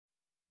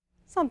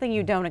Something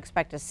you don't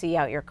expect to see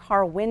out your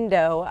car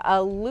window,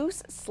 a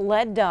loose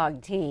sled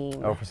dog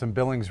team. Oh, for some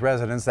Billings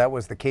residents, that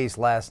was the case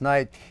last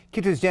night.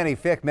 Q2's Jenny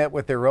Fick met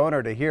with their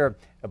owner to hear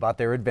about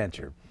their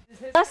adventure.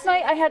 Last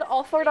night I had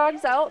all 4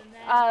 dogs out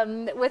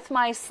with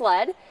my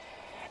sled,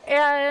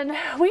 and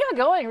we got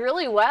going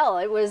really well.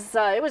 It was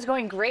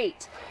going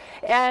great.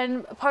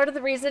 And part of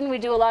the reason we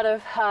do a lot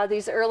of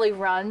these early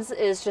runs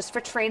is just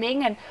for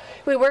training, and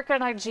we work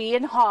on our G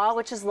and haw,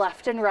 which is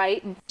left and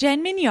right.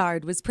 Jen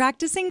Mignard was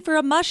practicing for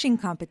a mushing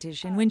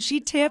competition when she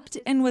tipped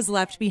and was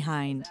left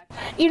behind.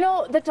 You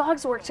know, the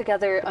dogs work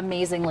together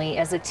amazingly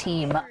as a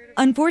team.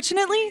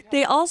 Unfortunately,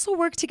 they also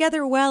work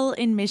together well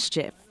in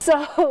mischief.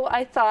 So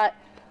I thought,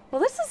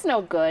 well, this is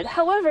no good.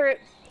 However,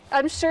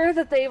 I'm sure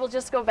that they will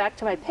just go back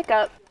to my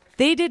pickup.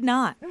 They did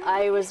not.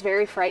 I was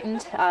very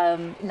frightened,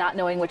 not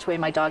knowing which way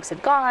my dogs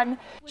had gone.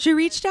 She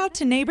reached out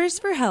to neighbors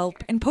for help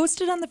and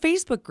posted on the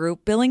Facebook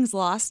group Billings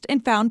Lost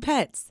and Found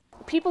Pets.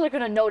 People are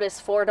going to notice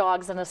 4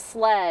 dogs in a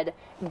sled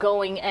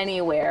going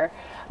anywhere,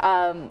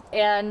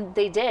 and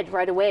they did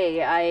right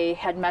away. I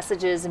had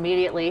messages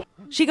immediately.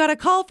 She got a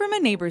call from a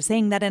neighbor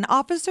saying that an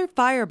officer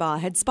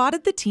Firebaugh had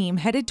spotted the team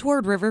headed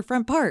toward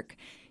Riverfront Park.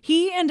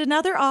 He and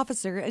another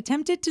officer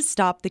attempted to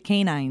stop the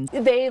canines.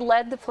 They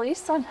led the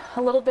police on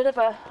a little bit of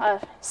a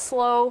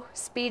slow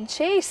speed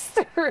chase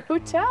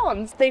through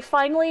towns. They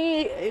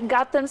finally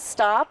got them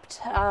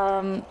stopped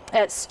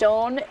at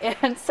Stone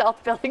and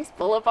South Billings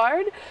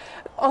Boulevard,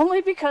 only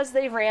because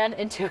they ran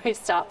into a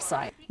stop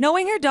sign.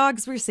 Knowing her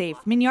dogs were safe,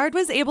 Mignard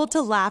was able to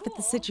laugh at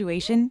the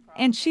situation,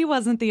 and she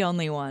wasn't the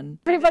only one.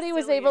 Everybody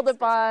was able to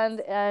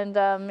bond,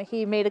 and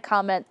he made a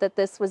comment that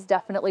this was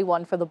definitely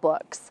one for the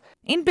books.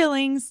 In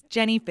Billings,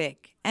 Jenny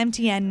Fick,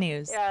 MTN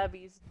News.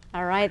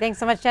 All right, thanks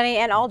so much, Jenny.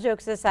 And all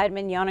jokes aside,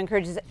 Mignon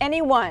encourages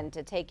anyone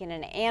to take in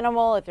an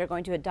animal if they're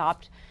going to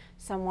adopt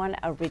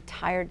a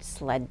retired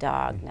sled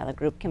dog. Now the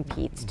group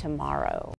competes tomorrow.